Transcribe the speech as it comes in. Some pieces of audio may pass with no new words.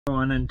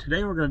And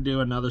today we're going to do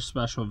another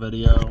special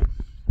video.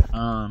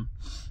 I'm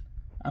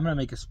going to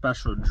make a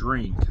special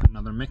drink,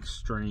 another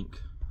mixed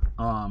drink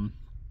on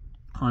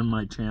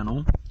my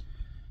channel,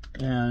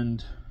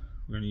 and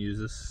we're going to use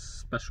this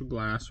special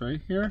glass right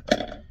here,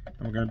 and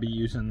we're going to be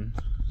using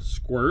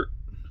Squirt.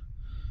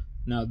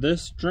 Now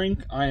this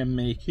drink I am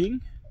making,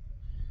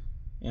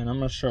 and I'm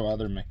going to show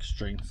other mixed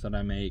drinks that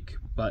I make,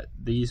 but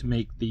these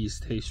make these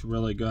taste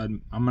really good.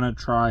 I'm going to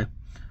try.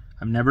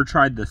 I've never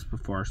tried this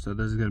before, so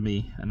this is going to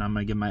be, and I'm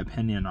going to give my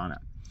opinion on it.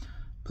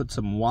 Put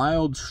some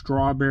wild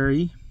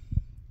strawberry.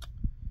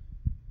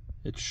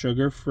 It's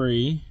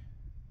sugar-free.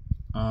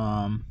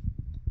 Now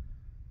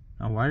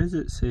why does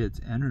it say it's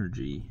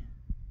energy?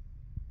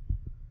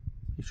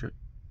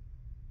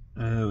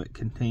 Oh, it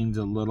contains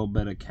a little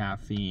bit of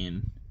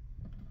caffeine.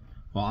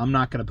 Well, I'm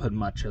not going to put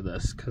much of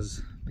this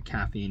because the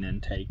caffeine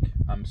intake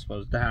I'm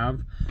supposed to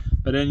have.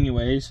 But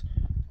anyways,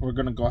 we're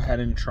going to go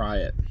ahead and try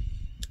it.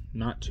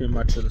 Not too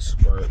much of the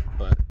Squirt,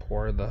 but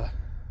pour the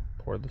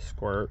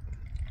Squirt.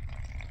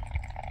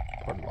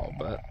 Pour a little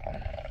bit.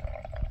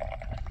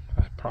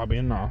 That's probably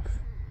enough.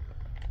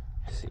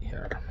 Let's see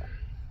here.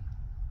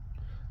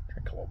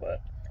 Drink a little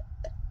bit.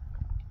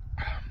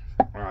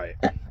 Alright.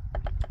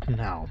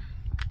 Now,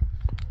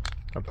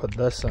 I'll put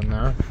this in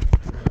there.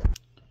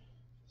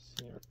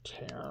 See our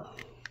tear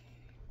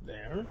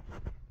there.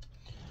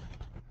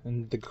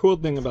 And the cool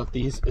thing about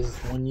these is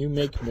when you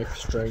make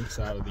mixed drinks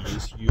out of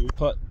these, you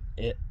put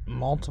it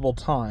multiple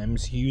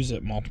times, use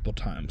it multiple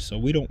times. So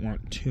we don't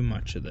want too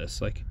much of this,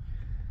 like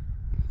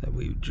that.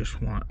 We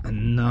just want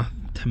enough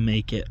to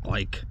make it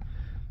like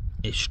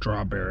a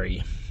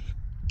strawberry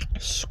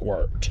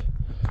Squirt.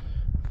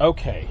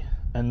 Okay,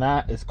 and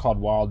that is called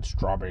wild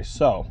strawberry.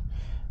 So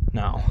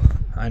now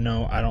I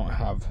know I don't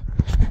have,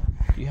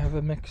 do you have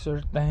a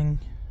mixer thing?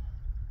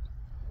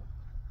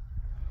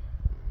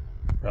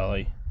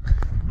 Really?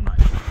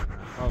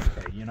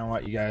 Okay, you know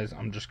what, you guys,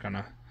 I'm just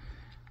gonna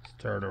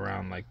stir it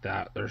around like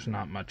that. There's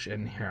not much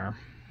in here.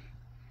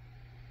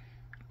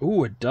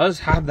 Ooh, it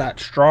does have that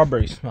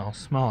strawberry smell.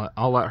 Smell it.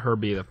 I'll let her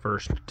be the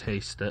first to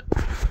taste it.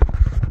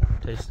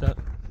 Taste it.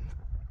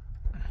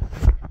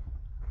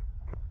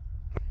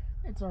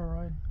 It's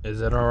alright.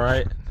 Is it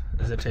alright?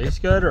 Does it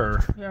taste good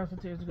or? Yeah,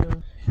 it tastes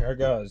good. Here it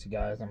goes, you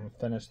guys. I'm gonna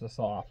finish this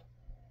off.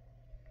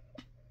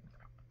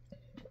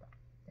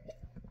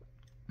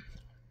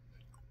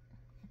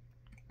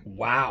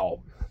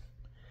 Wow.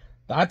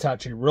 That's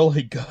actually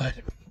really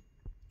good.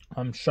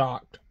 I'm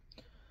shocked.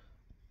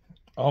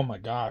 Oh my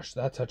gosh,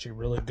 that's actually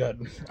really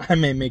good. I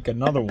may make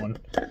another one.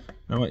 You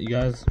know what, you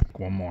guys?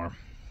 One more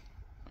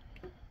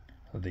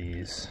of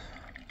these.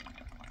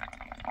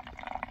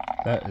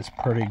 That is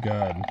pretty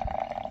good.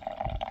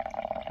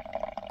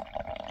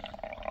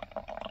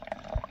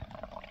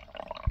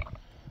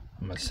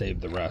 I'm gonna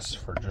save the rest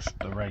for just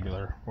the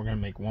regular. We're gonna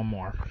make one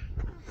more.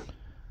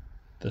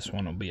 This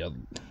one will be a...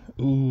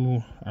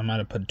 Ooh, I might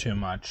have put too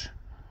much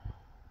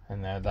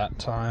in there that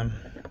time,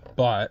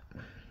 but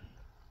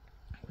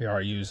we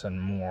are using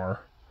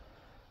more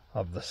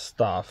of the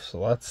stuff, so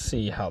let's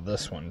see how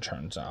this one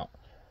turns out.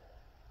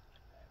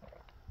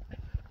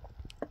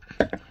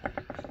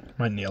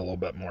 Might need a little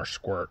bit more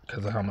Squirt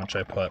because of how much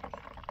I put.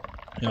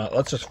 You know,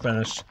 let's just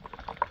finish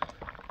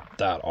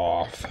that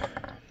off,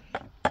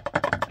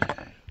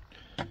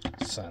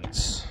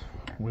 since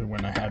we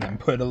went ahead and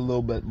put a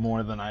little bit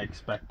more than I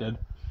expected.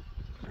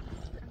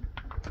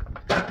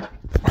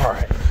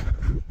 Alright,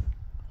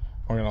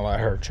 we're gonna let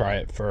her try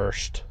it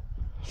first.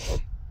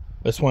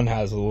 This one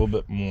has a little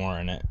bit more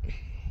in it.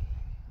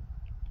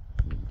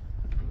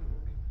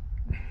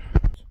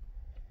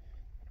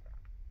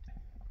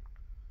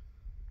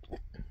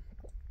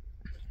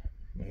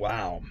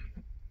 Wow,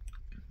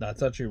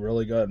 that's actually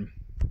really good.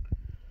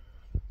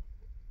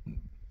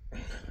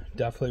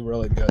 Definitely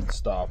really good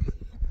stuff.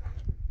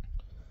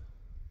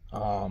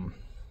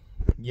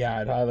 Yeah,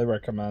 I'd highly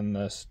recommend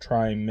this.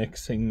 Try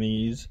mixing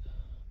these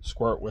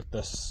Squirt with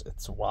this.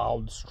 It's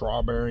wild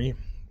strawberry,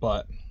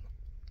 but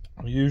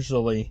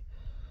usually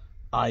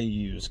I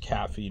use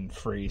caffeine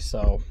free,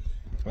 so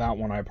that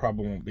one I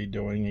probably won't be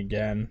doing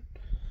again.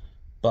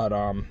 But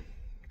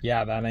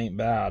yeah, that ain't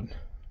bad.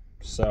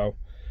 So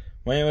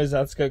well, anyways,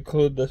 that's gonna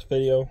conclude this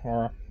video,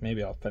 or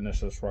maybe I'll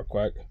finish this real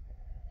quick.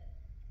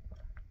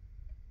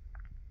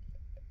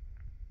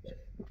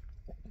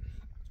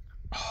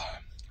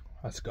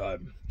 That's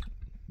good.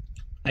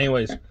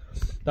 Anyways,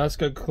 that's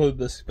gonna conclude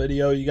this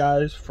video, you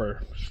guys,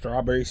 for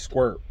strawberry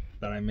Squirt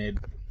that I made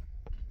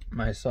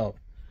myself.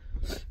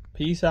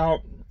 Peace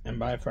out and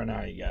bye for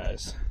now, you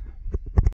guys.